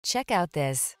Check out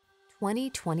this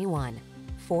 2021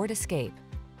 Ford Escape.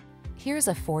 Here's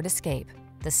a Ford Escape,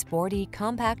 the sporty,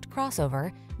 compact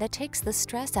crossover that takes the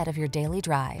stress out of your daily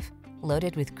drive.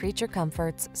 Loaded with creature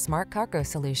comforts, smart cargo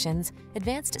solutions,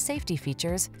 advanced safety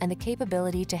features, and the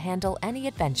capability to handle any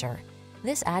adventure,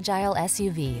 this agile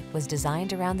SUV was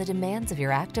designed around the demands of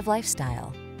your active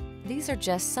lifestyle. These are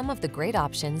just some of the great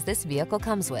options this vehicle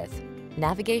comes with: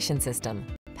 navigation system,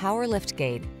 power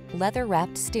liftgate,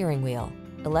 leather-wrapped steering wheel,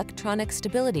 electronic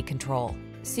stability control,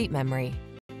 seat memory,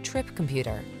 trip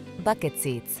computer, bucket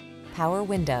seats, power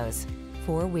windows,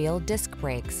 four-wheel disc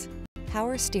brakes,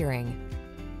 power steering.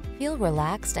 Feel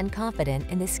relaxed and confident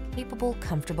in this capable,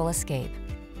 comfortable Escape.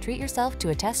 Treat yourself to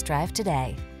a test drive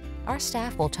today. Our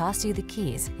staff will toss you the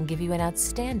keys and give you an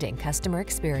outstanding customer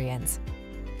experience.